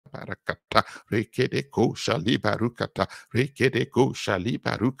barakata rekede ko shali barukata rekede ko shali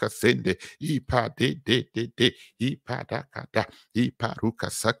baruka sende ipa de ipada kada iparuka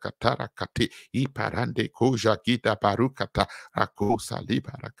sakatara kati iparande ko jagida barukata rako sali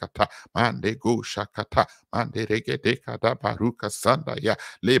barakata mande go shakata mande regede kada baruka sanda ya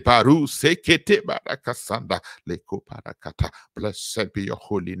le baru sekete baraka sanda le ko barakata. Blessed be your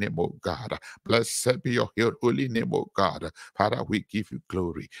holy name, O God. Blessed be your holy name, O God. Father, we give you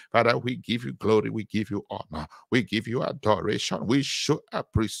glory. Father, we give you glory. We give you honor. We give you adoration. We show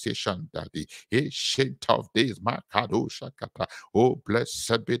appreciation, Daddy. Ancient of days, Makado Shakata. Oh,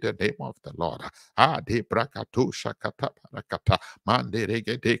 blessed be the name of the Lord. Ade Brakato Shakata Barakata. Mande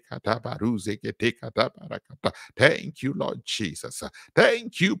Regede Kata Baruze Gede Kata Barakata. Thank you, Lord Jesus.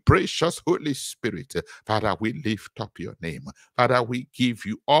 Thank you, precious Holy Spirit. Father, we lift up your name. Father, we give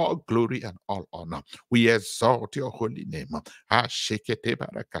you all glory and all honor. We exalt your holy name. Ashekete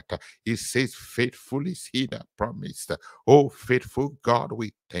barakata. It says, faithful is he that promised. Oh, faithful God,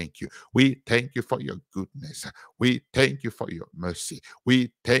 we thank you. We thank you for your goodness. We thank you for your mercy.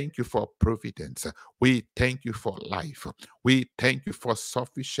 We thank you for providence. We thank you for life. We thank you for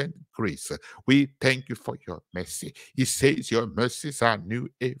sufficient grace. We thank you for your mercy. He says your mercies are new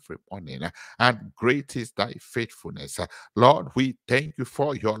every morning, and great is thy faithfulness. Lord, we thank you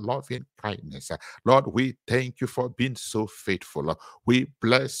for your loving kindness. Lord, we thank you for being so faithful. We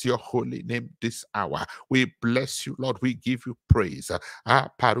bless your holy name this hour. We bless you, Lord. We give you praise.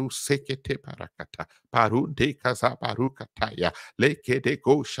 Paru sekete barakata. Parunde kaza barukataya. Lekede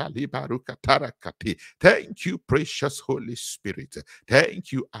go shali barukatarakati. Thank you, precious Holy Spirit.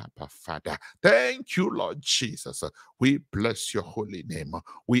 Thank you, Abba Father. Thank you, Lord Jesus. We bless your holy name.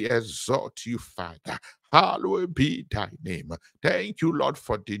 We exalt you, Father. Hallowed be thy name. Thank you, Lord,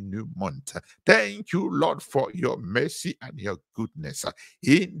 for the new month. Thank you, Lord, for your mercy and your goodness.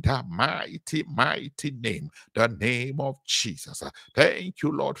 In the mighty, mighty name, the name of Jesus. Thank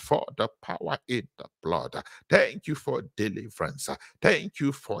you, Lord, for the power in the blood. Thank you for deliverance. Thank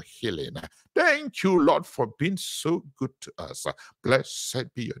you for healing. Thank you, Lord, for being so good to us.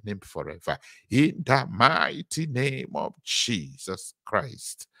 Blessed be your name forever. In the mighty name of Jesus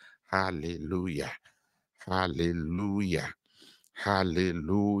Christ. Hallelujah. Hallelujah.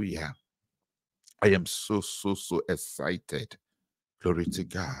 Hallelujah. I am so excited. Glory to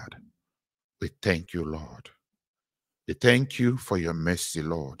God. We thank you, Lord. We thank you for your mercy,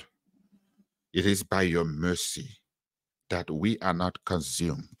 Lord. It is by your mercy that we are not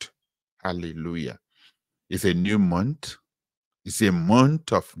consumed. Hallelujah. It's a new month. It's a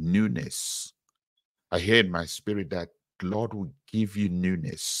month of newness. I hear in my spirit that Lord will give you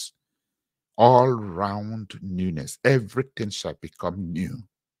newness, all round newness. Everything shall become new.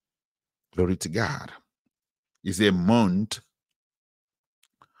 Glory to God. It's a month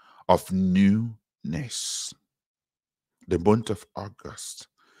of newness. The month of August.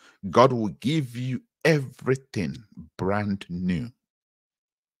 God will give you everything brand new.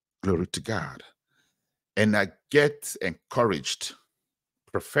 Glory to God. And I get encouraged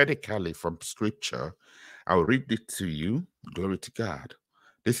prophetically from scripture. I'll read it to you. Glory to God.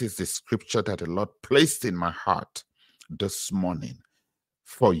 This is the scripture that the Lord placed in my heart this morning.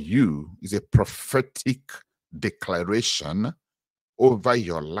 For you is a prophetic declaration over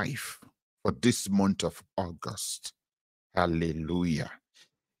your life for this month of August. Hallelujah.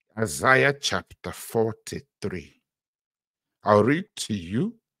 Isaiah chapter 43. I'll read to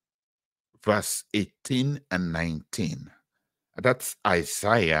you verse 18 and 19. That's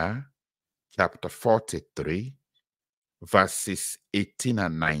Isaiah chapter 43, verses 18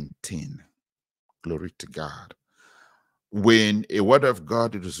 and 19. Glory to God. When a word of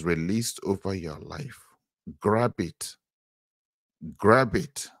God is released over your life, grab it,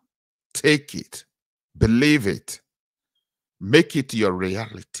 take it, believe it, make it your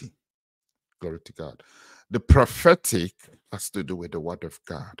reality. Glory to God. The prophetic has to do with the word of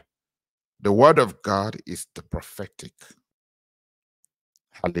God. The word of God is the prophetic.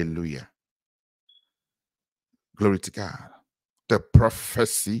 Hallelujah. Glory to God. The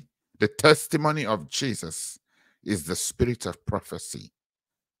prophecy, the testimony of Jesus is the spirit of prophecy.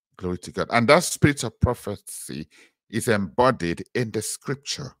 Glory to God. And that spirit of prophecy is embodied in the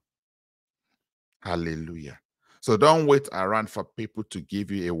scripture. Hallelujah. So don't wait around for people to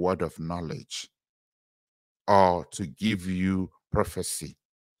give you a word of knowledge or to give you prophecy.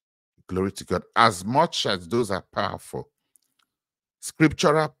 Glory to God. As much as those are powerful,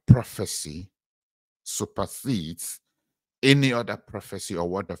 scriptural prophecy supersedes any other prophecy or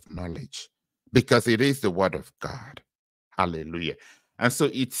word of knowledge because it is the word of God. Hallelujah. And so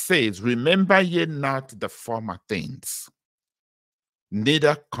it says, remember ye not the former things.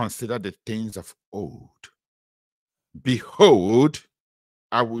 neither consider the things of old. Behold,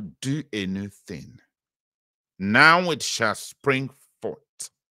 I will do a new thing. Now it shall spring forth.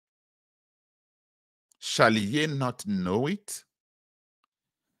 Shall ye not know it?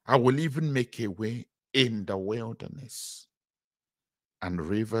 I will even make a way in the wilderness and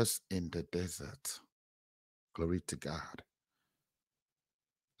rivers in the desert. Glory to God.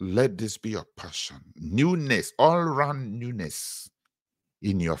 Let this be your passion. Newness, all around newness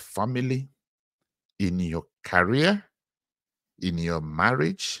in your family, in your career, in your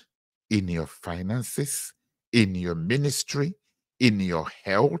marriage, in your finances, in your ministry, in your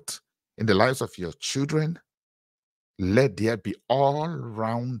health, in the lives of your children. Let there be all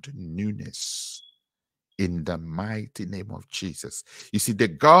round newness in the mighty name of Jesus. You see, the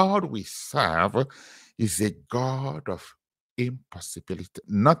God we serve is a God of impossibility.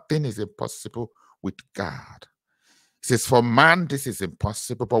 Nothing is impossible with God. He says, for man, this is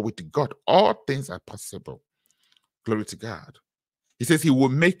impossible, but with God, all things are possible. Glory to God. He says he will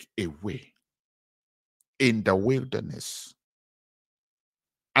make a way in the wilderness,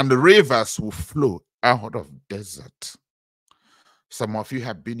 and the rivers will flow out of desert. Some of you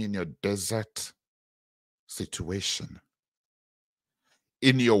have been in your desert situation,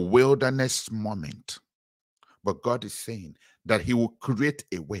 in your wilderness moment. But God is saying that he will create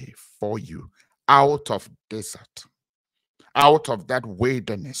a way for you out of desert, out of that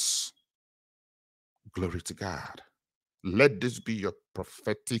wilderness. Glory to God. Let this be your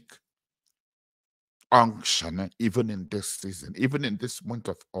prophetic unction, even in this season, even in this month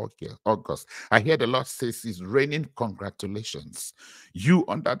of August. I hear the Lord says he's raining congratulations. You,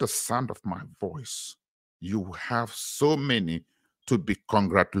 under the sound of my voice, you have so many to be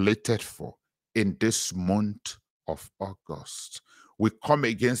congratulated for in this month of August. We come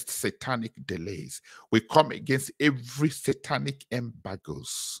against satanic delays. We come against every satanic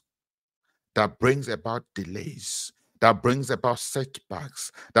embargoes that brings about delays, that brings about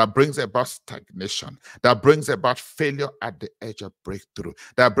setbacks, that brings about stagnation, that brings about failure at the edge of breakthrough,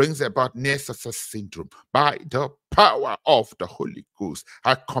 that brings about near success syndrome. By the power of the Holy Ghost,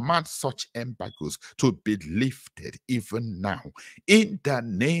 I command such embargoes to be lifted even now in the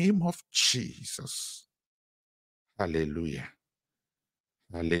name of Jesus. Hallelujah.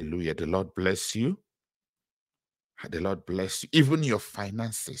 Hallelujah. The Lord bless you. The Lord bless you. Even your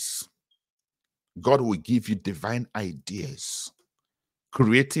finances. God will give you divine ideas,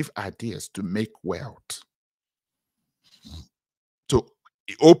 creative ideas to make wealth, to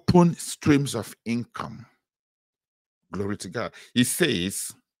open streams of income. Glory to God. He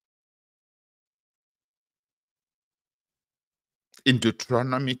says in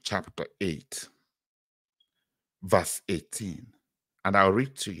Deuteronomy chapter 8, verse 18, and I'll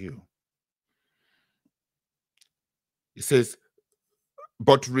read to you. He says,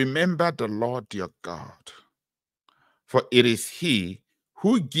 but remember the Lord your God, for it is he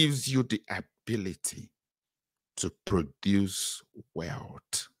who gives you the ability to produce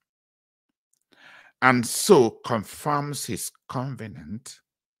wealth, and so confirms his covenant,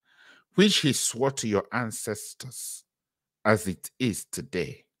 which he swore to your ancestors, as it is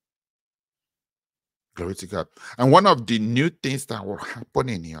today. Glory to God. And one of the new things that will happen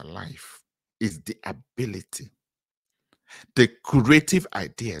in your life is the ability, the creative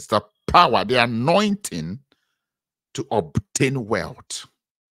ideas, the power, the anointing to obtain wealth.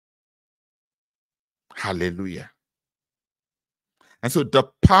 Hallelujah. And so the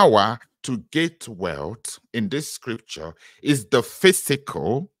power to get wealth in this scripture is the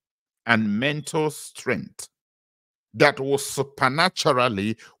physical and mental strength that will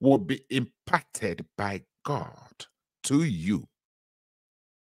supernaturally will be imparted by God to you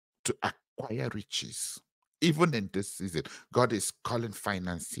to acquire riches. Even in this season, God is calling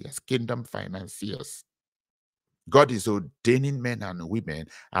financiers, kingdom financiers. God is ordaining men and women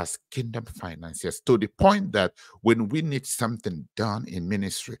as kingdom financiers, to the point that when we need something done in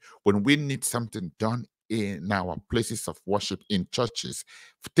ministry, when we need something done in our places of worship, in churches,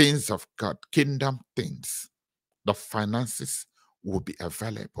 things of God, kingdom things, the finances will be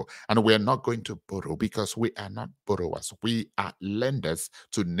available. And we are not going to borrow, because we are not borrowers. We are lenders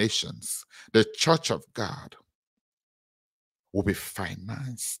to nations. The church of God will be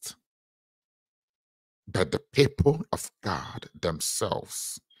financed by the people of God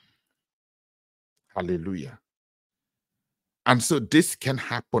themselves. Hallelujah. And so this can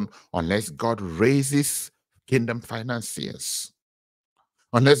happen unless God raises kingdom financiers,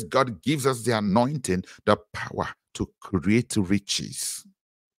 unless God gives us the anointing, the power to create riches.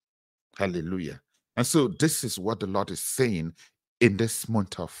 Hallelujah. And so this is what the Lord is saying in this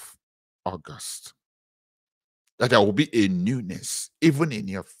month of August, that there will be a newness, even in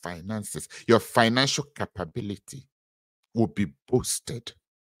your finances. Your financial capability will be boosted.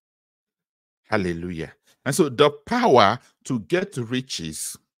 Hallelujah. And so the power to get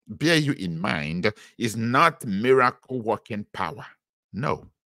riches, bear you in mind, is not miracle working power. No.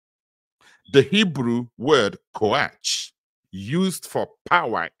 The Hebrew word koach, used for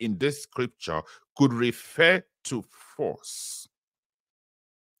power in this scripture, could refer to force,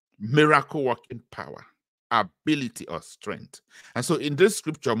 miracle working power, ability, or strength. And so in this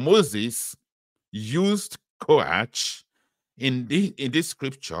scripture, Moses used koach in this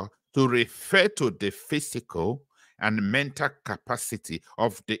scripture to refer to the physical and mental capacity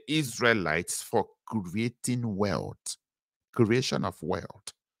of the Israelites for creating wealth, creation of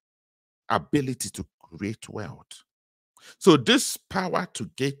wealth, ability to create wealth. So this power to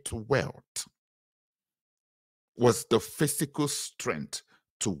get wealth was the physical strength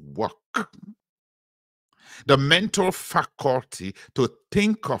to work, the mental faculty to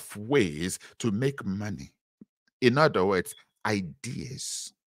think of ways to make money. In other words,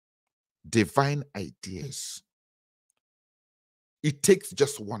 ideas, divine ideas. It takes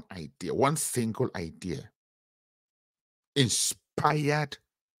just one idea, one single idea, inspired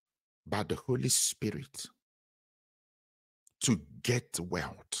by the Holy Spirit, to get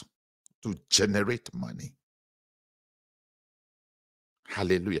wealth, to generate money.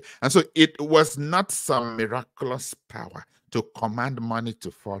 Hallelujah. And so it was not some miraculous power to command money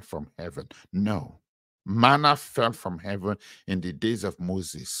to fall from heaven. No. Manna fell from heaven in the days of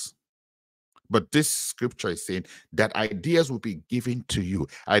Moses. But this scripture is saying that ideas will be given to you,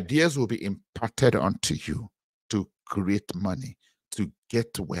 ideas will be imparted unto you to create money, to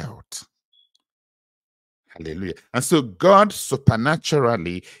get wealth. Hallelujah. And so God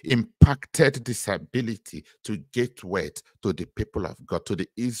supernaturally impacted this ability to get wealth to the people of God, to the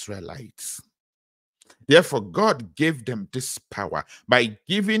Israelites. Therefore, God gave them this power by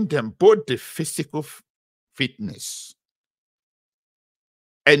giving them both the physical fitness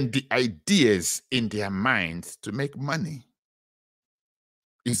and the ideas in their minds to make money.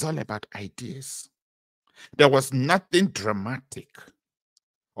 It's all about ideas. There was nothing dramatic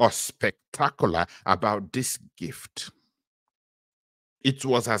or spectacular about this gift. It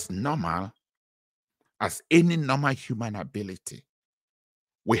was as normal as any normal human ability.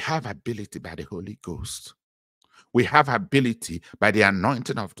 We have ability by the Holy Ghost. We have ability by the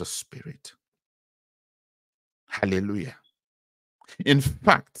anointing of the Spirit. Hallelujah. In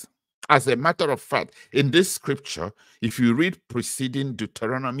fact, as a matter of fact, in this scripture, if you read preceding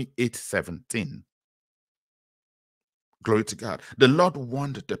Deuteronomy 8:17, glory to God, the Lord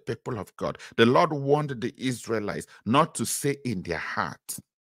warned the people of God, the Lord warned the Israelites not to say in their heart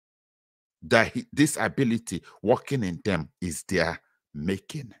that this ability working in them is their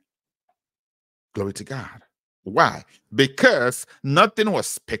making. Glory to God. Why? Because nothing was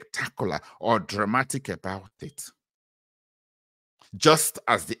spectacular or dramatic about it. Just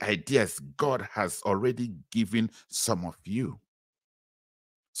as the ideas God has already given some of you.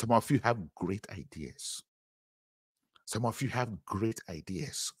 Some of you have great ideas. Some of you have great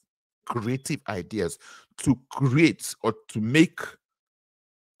ideas, creative ideas to create or to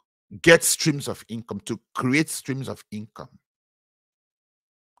get streams of income, to create streams of income.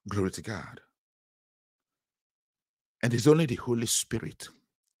 Glory to God. And it's only the Holy Spirit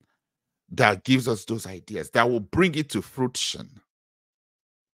that gives us those ideas, that will bring it to fruition.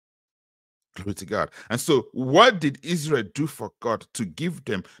 Glory to God. And so, what did Israel do for God to give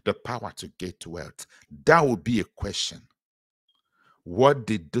them the power to get wealth? That would be a question. What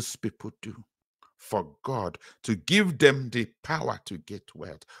did those people do for God to give them the power to get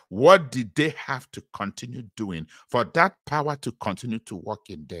wealth? What did they have to continue doing for that power to continue to work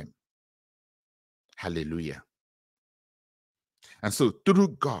in them? Hallelujah. And so,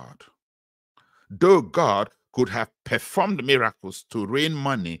 through God, though God could have performed miracles to rain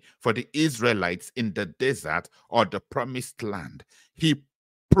money for the Israelites in the desert or the promised land, he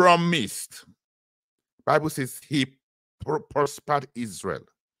promised. Bible says he prospered Israel.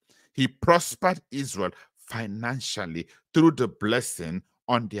 He prospered Israel financially through the blessing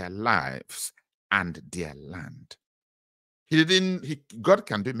on their lives and their land. God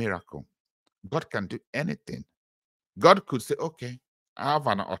can do miracle. God can do anything. God could say, okay, I have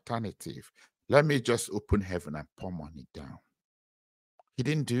an alternative. Let me just open heaven and pour money down. He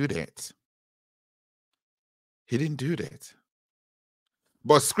didn't do that. He didn't do that.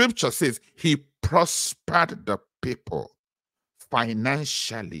 But scripture says he prospered the people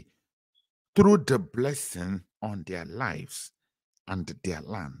financially through the blessing on their lives and their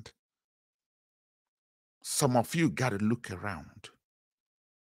land. Some of you got to look around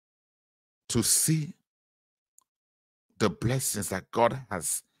to see the blessings that God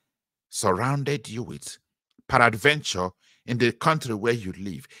has surrounded you with, peradventure, in the country where you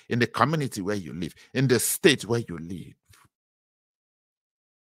live, in the community where you live, in the state where you live.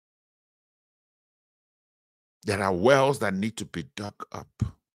 There are wells that need to be dug up.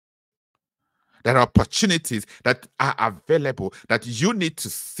 There are opportunities that are available that you need to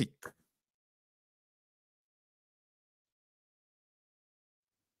seek.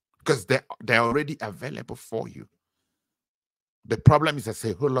 Because they're already available for you. The problem is that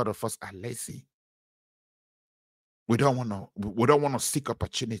a whole lot of us are lazy. We don't want to seek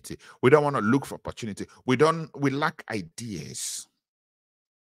opportunity. We don't want to look for opportunity. We lack ideas.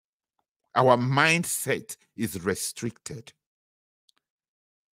 Our mindset is restricted.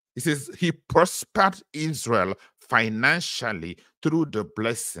 It says he prospered Israel financially through the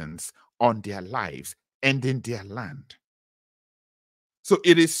blessings on their lives and in their land. So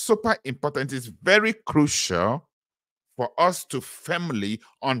it is super important. It's very crucial for us to firmly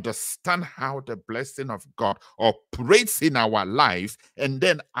understand how the blessing of God operates in our lives and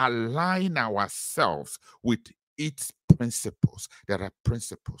then align ourselves with its principles. There are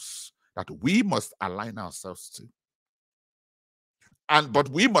principles that we must align ourselves to. But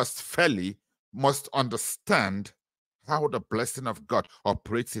we must understand how the blessing of God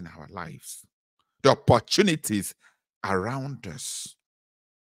operates in our lives, the opportunities around us.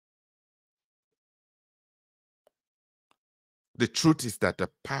 The truth is that the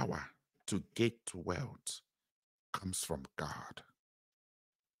power to get wealth comes from God.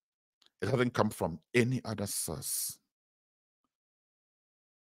 It doesn't come from any other source.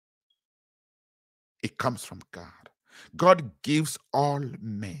 It comes from God. God gives all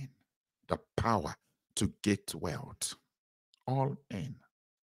men the power to get wealth. All men.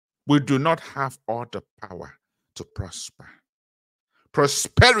 We do not have all the power to prosper.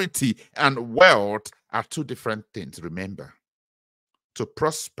 Prosperity and wealth are two different things, remember. To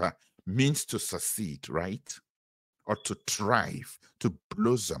prosper means to succeed, right? Or to thrive, to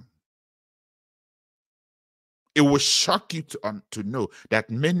blossom. It will shock you to know that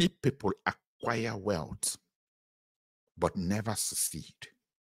many people acquire wealth but never succeed.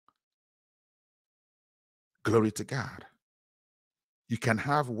 Glory to God. You can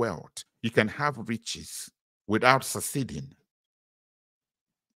have wealth, you can have riches without succeeding.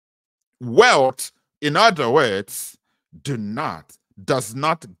 Wealth, in other words, does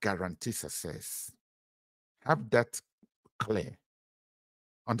not guarantee success. Have that clear.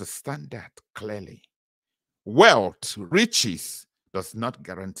 Understand that clearly. Wealth, riches, does not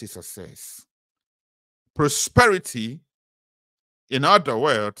guarantee success. Prosperity, in other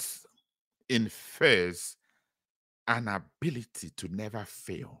words, infers an ability to never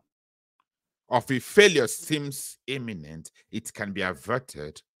fail. Or if failure seems imminent, it can be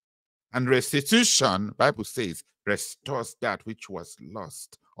averted. And restitution, Bible says, restores that which was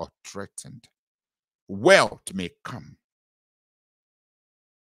lost or threatened. Wealth may come.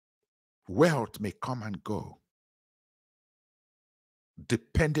 Wealth may come and go,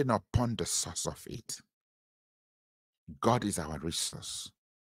 depending upon the source of it. God is our resource.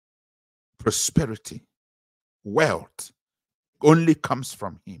 Prosperity, wealth only comes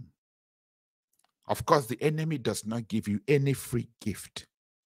from him. Of course, the enemy does not give you any free gift.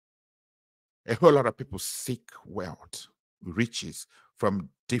 A whole lot of people seek wealth, riches from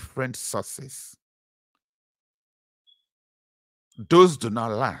different sources. Those do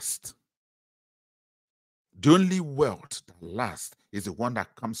not last. The only wealth that lasts is the one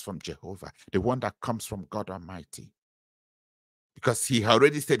that comes from Jehovah, the one that comes from God Almighty. Because he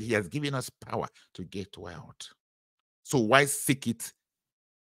already said he has given us power to get wealth. So why seek it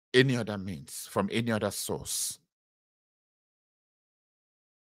any other means, from any other source?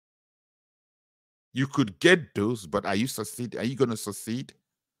 You could get those, but are you going to succeed?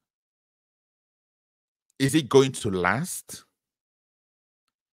 Is it going to last?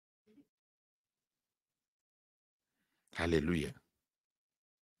 Hallelujah.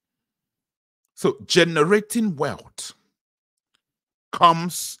 So generating wealth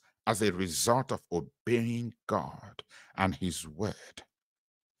comes as a result of obeying God and his word.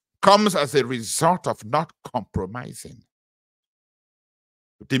 Comes as a result of not compromising.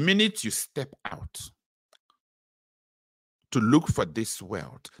 The minute you step out to look for this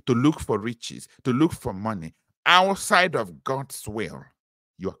wealth, to look for riches, to look for money outside of God's will,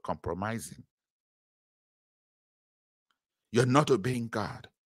 you are compromising. You're not obeying God.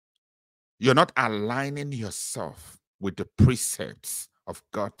 You're not aligning yourself with the precepts of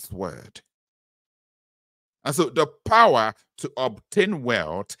God's word. And so the power to obtain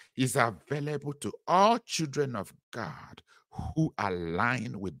wealth is available to all children of God who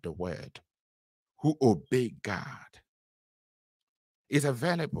align with the word, who obey God. It's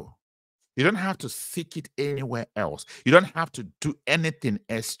available. You don't have to seek it anywhere else. You don't have to do anything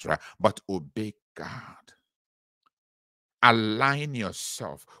extra but obey God. Align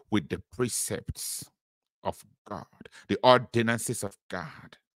yourself with the precepts of God, the ordinances of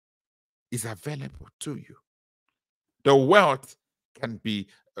God is available to you. The wealth can be,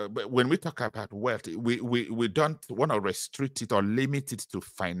 when we talk about wealth, we don't want to restrict it or limit it to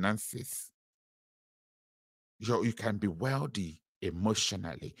finances. You can be wealthy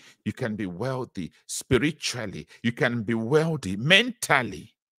emotionally. You can be wealthy spiritually. You can be wealthy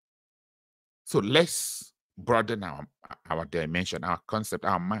mentally. So let's broaden our dimension, our concept,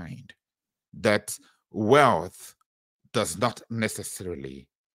 our mind, that wealth does not necessarily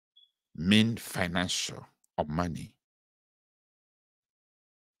mean financial or money.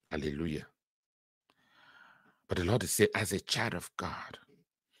 Hallelujah. But the Lord is saying, as a child of God,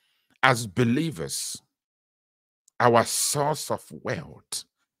 as believers, our source of wealth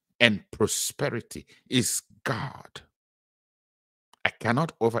and prosperity is God. I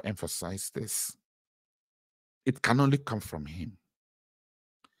cannot overemphasize this. It can only come from Him.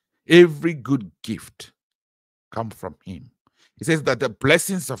 Every good gift comes from Him. He says that the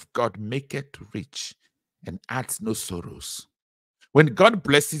blessings of God make it rich and adds no sorrows. When God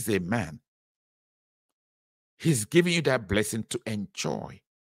blesses a man, He's giving you that blessing to enjoy.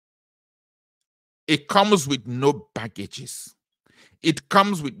 It comes with no baggages. It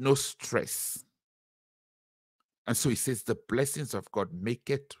comes with no stress. And so He says the blessings of God make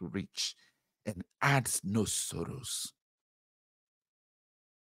it rich and adds no sorrows.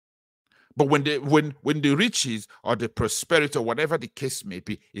 But when the riches or the prosperity or whatever the case may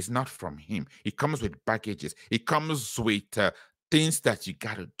be is not from Him, it comes with baggages. It comes with things that you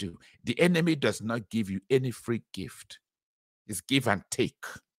got to do. The enemy does not give you any free gift. It's give and take.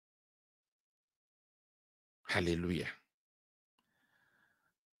 Hallelujah.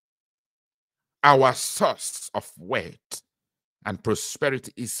 Our source of wealth and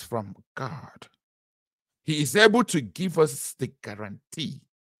prosperity is from God. He is able to give us the guarantee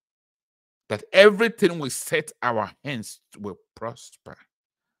that everything we set our hands to will prosper.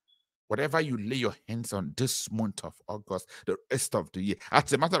 Whatever you lay your hands on this month of August, the rest of the year,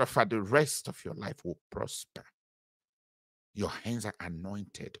 as a matter of fact, the rest of your life will prosper. Your hands are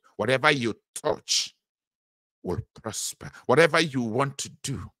anointed. Whatever you touch will prosper. Whatever you want to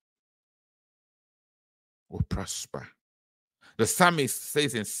do will prosper. The psalmist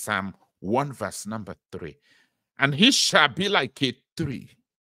says in Psalm 1 verse number 3, and he shall be like a tree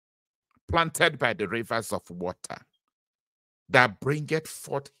planted by the rivers of water, that bringeth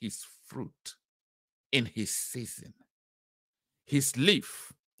forth his fruit in his season. His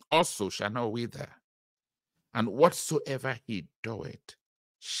leaf also shall not wither, and whatsoever he doeth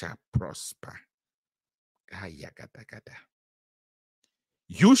shall prosper.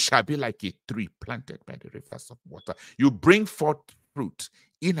 You shall be like a tree planted by the rivers of water. You bring forth fruit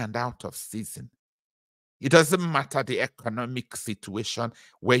in and out of season. It doesn't matter the economic situation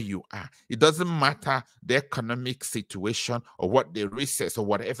where you are. It doesn't matter the economic situation or what the resource or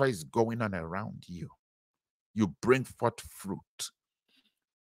whatever is going on around you. You bring forth fruit.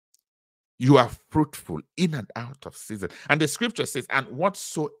 You are fruitful in and out of season. And the scripture says, and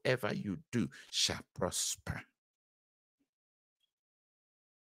whatsoever you do shall prosper.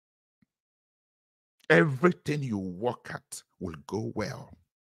 Everything you work at will go well.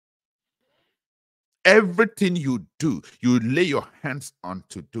 Everything you do, you lay your hands on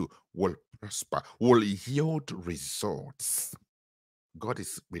to do, will prosper, will yield results. God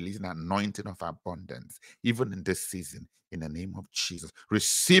is releasing anointing of abundance, even in this season, in the name of Jesus.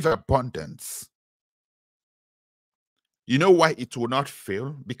 Receive abundance. You know why it will not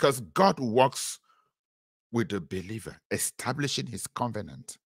fail? Because God works with the believer, establishing His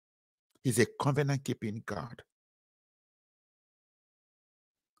covenant. He's a covenant-keeping God.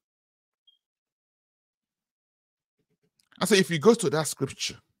 And so if you go to that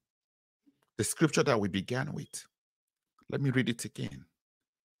scripture, the scripture that we began with, let me read it again.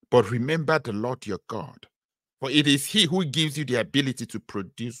 But remember the Lord your God, for it is He who gives you the ability to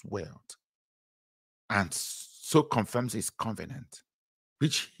produce wealth and so confirms His covenant,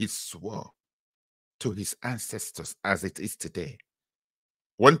 which He swore to His ancestors as it is today.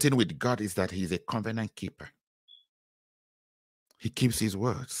 One thing with God is that He is a covenant keeper. He keeps His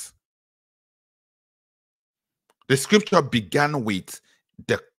words. The scripture began with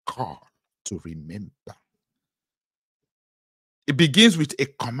the call to remember. It begins with a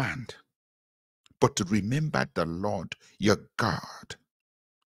command, but to remember the Lord your God.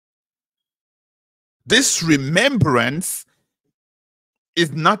 This remembrance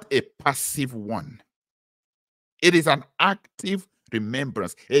is not a passive one. It is an active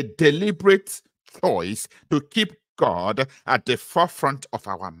remembrance, a deliberate choice to keep God at the forefront of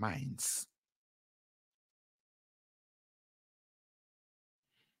our minds.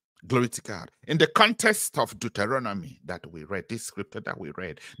 Glory to God. In the context of Deuteronomy that we read, this scripture that we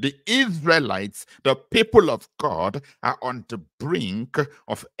read, the Israelites, the people of God, are on the brink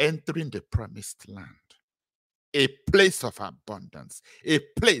of entering the promised land. A place of abundance, a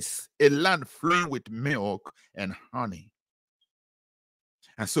place, a land flowing with milk and honey.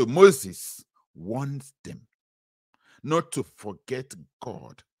 And so Moses warns them not to forget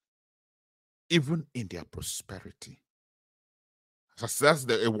God, even in their prosperity. So that's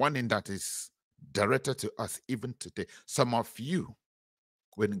a warning that is directed to us even today. Some of you,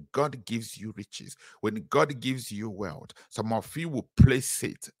 when God gives you riches, when God gives you wealth, some of you will place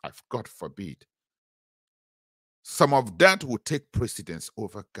it, if God forbid. Some of that will take precedence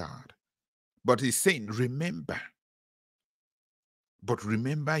over God. But he's saying, remember. But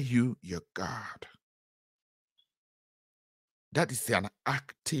remember you, your God. That is an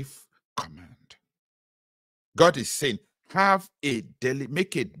active command. God is saying, have a daily,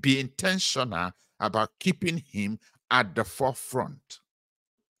 make it, be intentional about keeping him at the forefront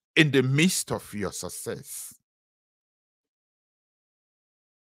in the midst of your success.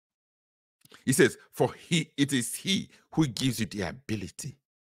 He says, for it is he who gives you the ability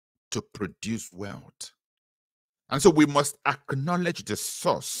to produce wealth. And so we must acknowledge the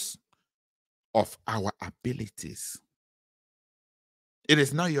source of our abilities. It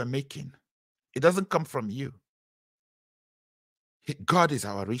is not your making. It doesn't come from you. God is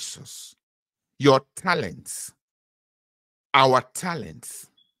our resource. Your talents, our talents,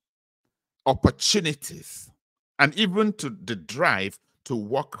 opportunities, and even to the drive to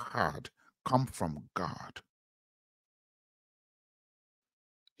work hard come from God.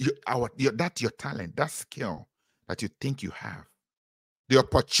 Your talent, that skill that you think you have, the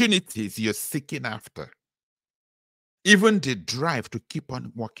opportunities you're seeking after, even the drive to keep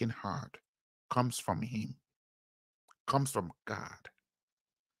on working hard comes from him, comes from God.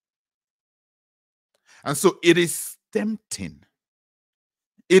 And so it is tempting,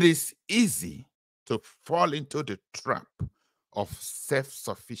 it is easy to fall into the trap of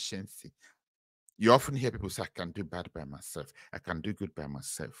self-sufficiency. You often hear people say, I can do bad by myself, I can do good by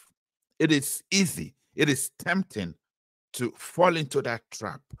myself. It is easy, it is tempting to fall into that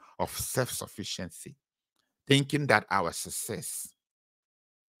trap of self-sufficiency, thinking that our success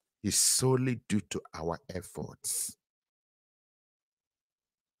is solely due to our efforts.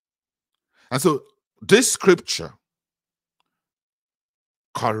 And so this scripture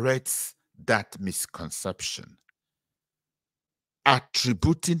corrects that misconception,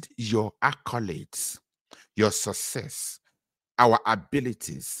 attributing your accolades, your success, our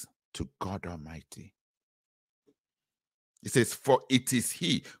abilities to God Almighty. It says, for it is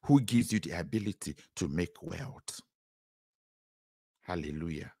he who gives you the ability to make wealth.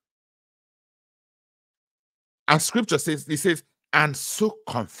 Hallelujah. And scripture says, it says, and so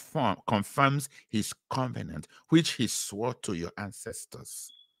confirms his covenant, which he swore to your ancestors.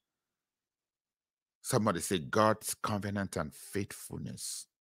 Somebody say God's covenant and faithfulness.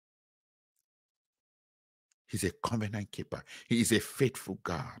 He's a covenant keeper. He is a faithful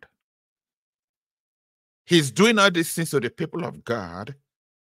God. He's doing all these things to the people of God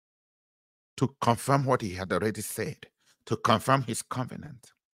to confirm what he had already said, to confirm his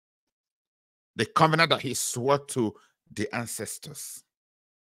covenant. The covenant that he swore to the ancestors.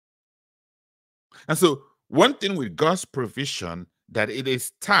 And so one thing with God's provision, that it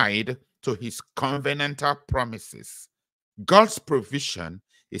is tied to his covenantal promises. God's provision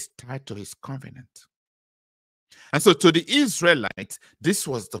is tied to his covenant. And so to the Israelites, this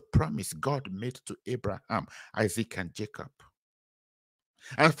was the promise God made to Abraham, Isaac, and Jacob.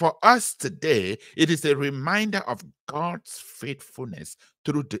 And for us today, it is a reminder of God's faithfulness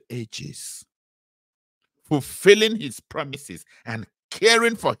through the ages, fulfilling his promises and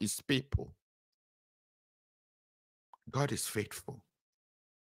caring for his people. God is faithful.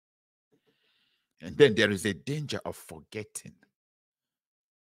 And then there is a danger of forgetting.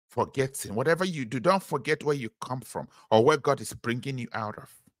 Forgetting. Whatever you do, don't forget where you come from or where God is bringing you out of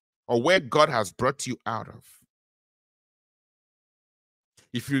or where God has brought you out of.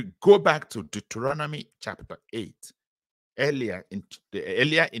 If you go back to Deuteronomy chapter 8, earlier in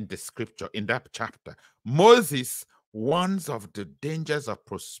the scripture, in that chapter, Moses warns of the dangers of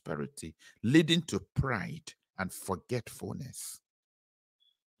prosperity leading to pride and forgetfulness.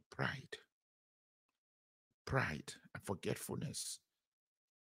 Pride and forgetfulness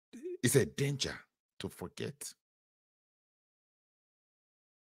is a danger to forget.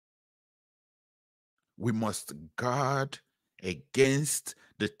 We must guard against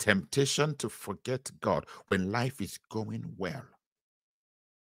the temptation to forget God when life is going well.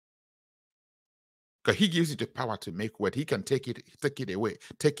 Because he gives you the power to make wealth. He can take it away.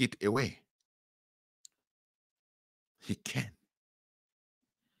 Take it away. He can.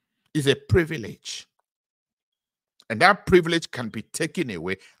 It's a privilege. And that privilege can be taken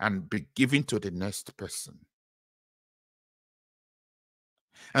away and be given to the next person.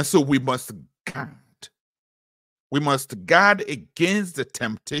 And so we must guard. We must guard against the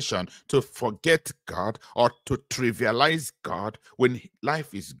temptation to forget God or to trivialize God when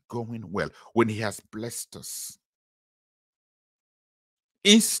life is going well, when he has blessed us.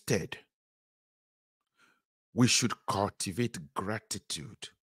 Instead, we should cultivate gratitude.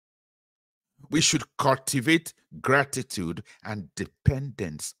 We should cultivate gratitude and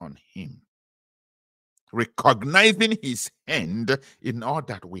dependence on him, recognizing his hand in all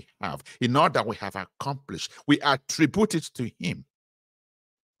that we have, in all that we have accomplished. We attribute it to him.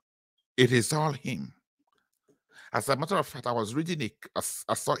 It is all him. As a matter of fact, I was reading I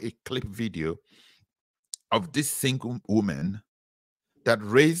saw a clip video of this single woman that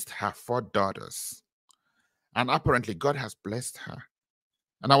raised her 4 daughters, and apparently God has blessed her.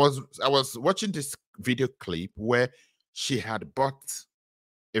 And I was watching this video clip where she had bought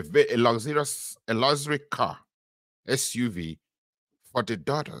a luxury car, SUV, for the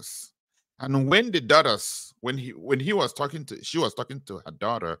daughters. And when the daughters, when she was talking to her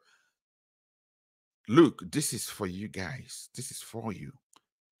daughter, look, this is for you guys. This is for you.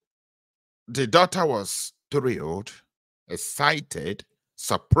 The daughter was thrilled, excited,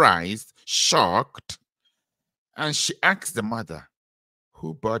 surprised, shocked, and she asked the mother,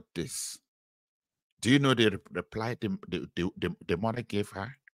 "Who bought this?" Do you know the reply the mother gave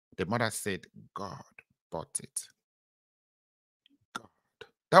her? The mother said, "God bought it." God.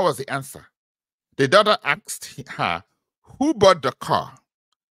 That was the answer. The daughter asked her, "Who bought the car?"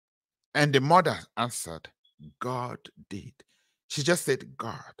 And the mother answered, "God did." She just said,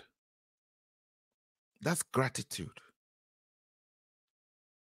 "God." That's gratitude.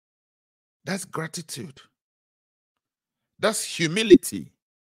 That's gratitude. That's humility.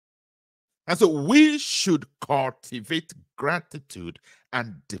 And so we should cultivate gratitude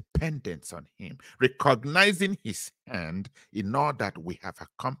and dependence on him, recognizing his hand in all that we have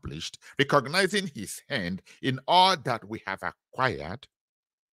accomplished, recognizing his hand in all that we have acquired,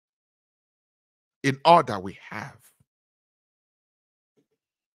 in all that we have.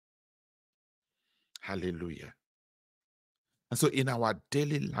 Hallelujah. And so in our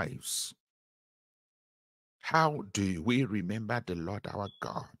daily lives, how do we remember the Lord our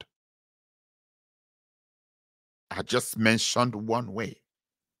God? I just mentioned one way: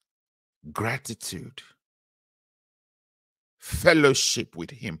 gratitude, fellowship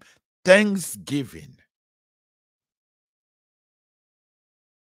with him, thanksgiving.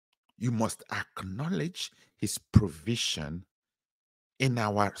 You must acknowledge his provision in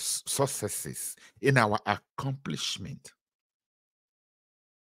our successes, in our accomplishment.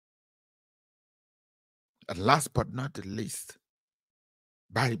 And last but not the least,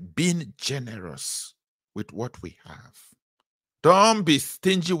 by being generous with what we have. Don't be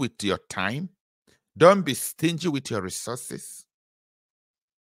stingy with your time. Don't be stingy with your resources.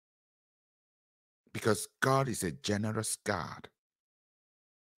 Because God is a generous God.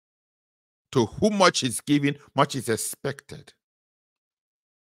 To whom much is given, much is expected.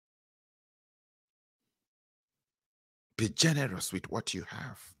 Be generous with what you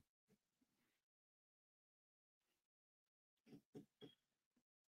have.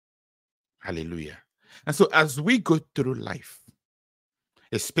 Hallelujah. And so as we go through life,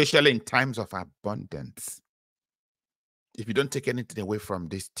 especially in times of abundance, if you don't take anything away from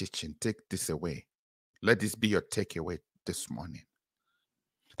this teaching, take this away. Let this be your takeaway this morning.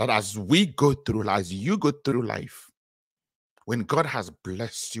 That as we go through, as you go through life, when God has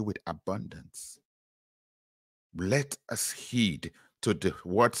blessed you with abundance, let us heed to the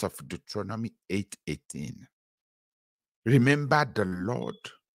words of Deuteronomy 8:18. Remember the Lord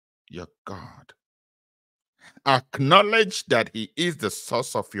your God. Acknowledge that he is the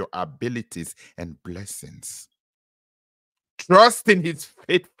source of your abilities and blessings. Trust in his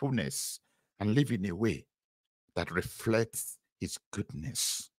faithfulness and live in a way that reflects his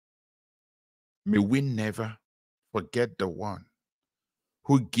goodness. May we never forget the one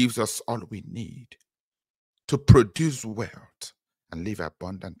who gives us all we need to produce wealth and live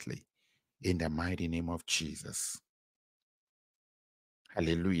abundantly, in the mighty name of Jesus.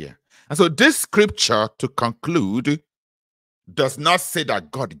 Hallelujah. And so this scripture, to conclude, does not say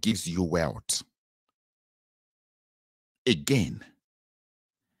that God gives you wealth. Again,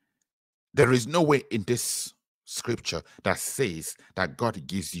 there is no way in this scripture that says that God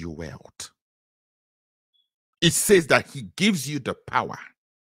gives you wealth. It says that he gives you the power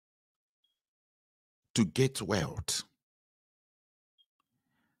to get wealth.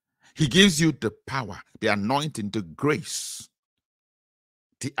 He gives you the power, the anointing, the grace,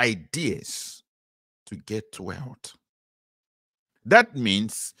 the ideas to get wealth. That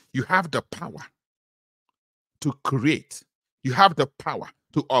means you have the power to create. You have the power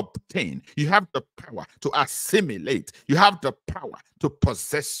to obtain. You have the power to assimilate. You have the power to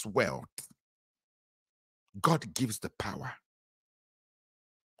possess wealth. God gives the power.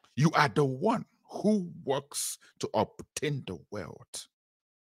 You are the one who works to obtain the wealth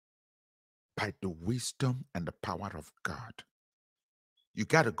by the wisdom and the power of God. You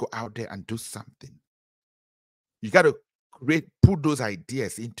got to go out there and do something. You got to put those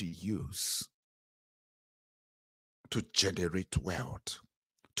ideas into use to generate wealth,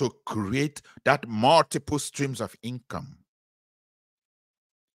 to create that multiple streams of income.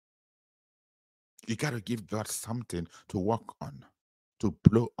 You got to give God something to work on, to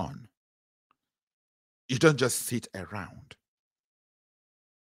blow on. You don't just sit around.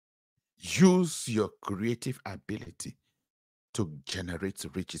 Use your creative ability to generate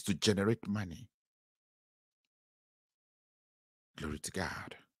riches, to generate money. Glory to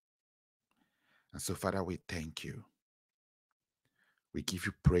God. And so, Father, we thank you. We give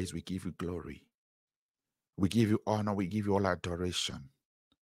you praise. We give you glory. We give you honor. We give you all adoration.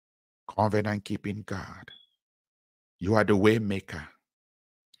 Covenant keeping God. You are the way maker.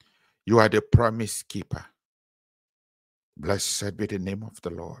 You are the promise keeper. Blessed be the name of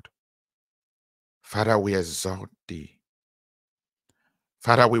the Lord. Father, we exalt thee.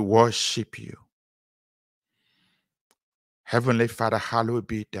 Father, we worship you. Heavenly Father, hallowed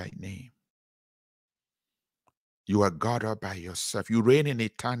be thy name. You are God all by yourself. You reign in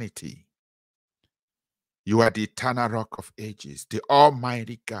eternity. You are the eternal rock of ages, the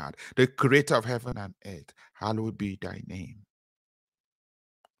almighty God, the creator of heaven and earth. Hallowed be thy name.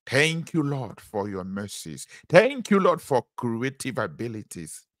 Thank you, Lord, for your mercies. Thank you, Lord, for creative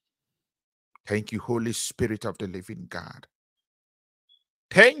abilities. Thank you, Holy Spirit of the living God.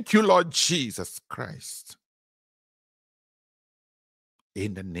 Thank you, Lord Jesus Christ.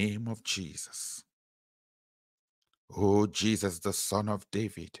 In the name of Jesus. Oh, Jesus, the Son of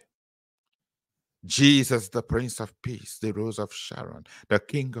David. Jesus, the Prince of Peace, the Rose of Sharon, the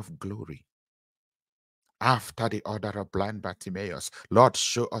King of Glory. After the order of blind Bartimaeus, Lord,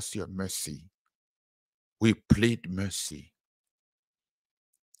 show us your mercy. We plead mercy.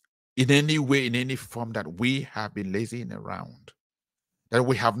 In any way, in any form that we have been lazying around, that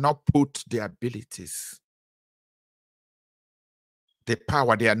we have not put the abilities, the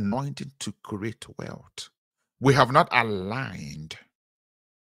power, the anointing to create wealth. We have not aligned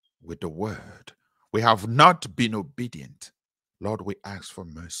with the word. We have not been obedient. Lord, we ask for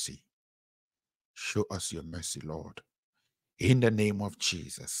mercy. Show us your mercy, Lord. In the name of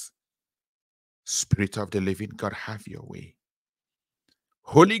Jesus. Spirit of the living God, have your way.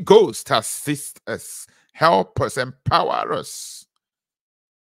 Holy Ghost, assist us, help us, empower us.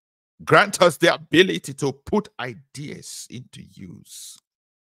 Grant us the ability to put ideas into use.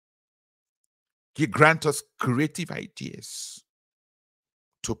 He grant us creative ideas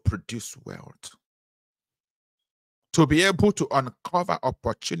to produce wealth, to be able to uncover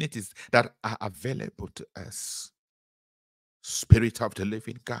opportunities that are available to us. Spirit of the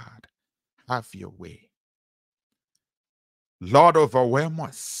living God, have your way. Lord, overwhelm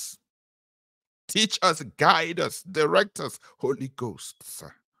us. Teach us, guide us, direct us, Holy Ghost.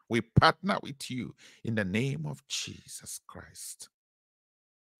 We partner with you in the name of Jesus Christ.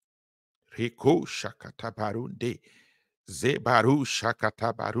 Riko shakata barunde, zebaru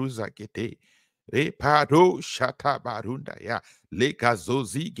shakata baruza gede, reparo shata barunda ya,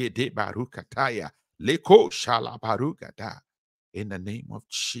 lekazozi gede barukataya, leko shala barugada. In the name of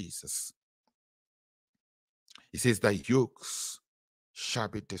Jesus. He says that yokes shall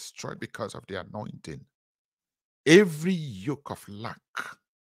be destroyed because of the anointing. Every yoke of lack,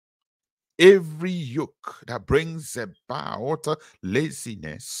 every yoke that brings about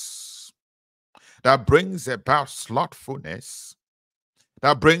laziness, that brings about slothfulness,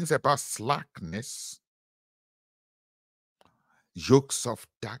 that brings about slackness, yokes of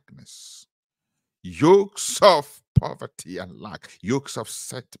darkness, yokes of poverty and lack, yokes of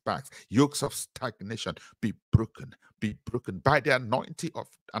setbacks, yokes of stagnation, be broken by the anointing of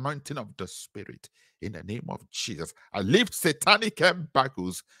the Spirit. In the name of Jesus, I lift satanic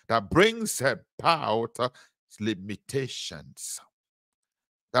embargoes that brings about limitations,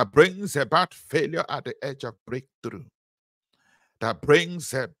 that brings about failure at the edge of breakthrough, that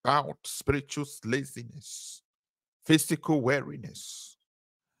brings about spiritual laziness. physical weariness,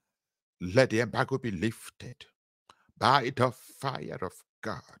 let the embargo be lifted by the fire of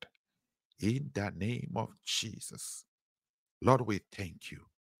God in the name of Jesus. Lord, we thank you.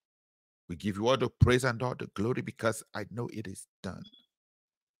 We give you all the praise and all the glory because I know it is done.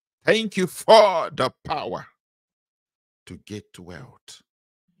 Thank you for the power to get wealth.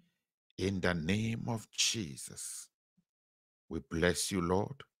 In the name of Jesus, we bless you,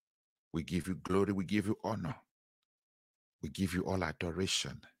 Lord. We give you glory. We give you honor. We give you all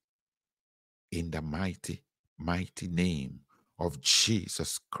adoration. In the mighty, mighty name of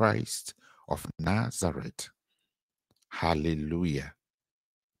Jesus Christ of Nazareth. Hallelujah.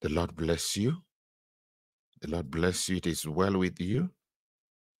 The Lord bless you. The Lord bless you. It is well with you.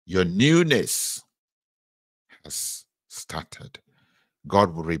 Your newness has started.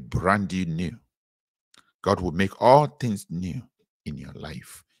 God will rebrand you new. God will make all things new in your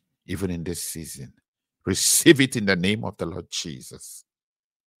life, even in this season. Receive it in the name of the Lord Jesus.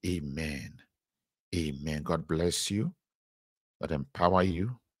 Amen. Amen. God bless you. God empower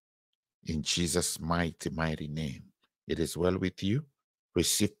you in Jesus' mighty, mighty name. It is well with you.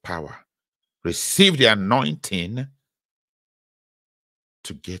 Receive power. Receive the anointing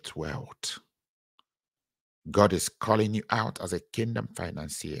to get wealth. God is calling you out as a kingdom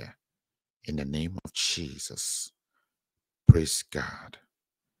financier in the name of Jesus. Praise God.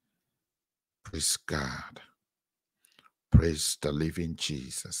 Praise God. Praise the living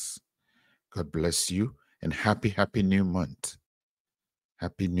Jesus. God bless you and happy new month.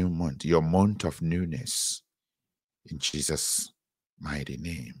 Happy new month, your month of newness. In Jesus' mighty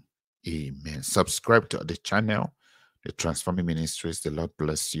name. Amen. Subscribe to the channel, the Transforming Ministries. The Lord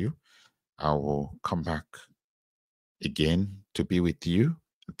bless you. I will come back again to be with you.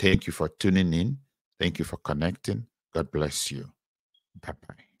 Thank you for tuning in. Thank you for connecting. God bless you.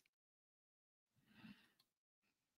 Bye-bye.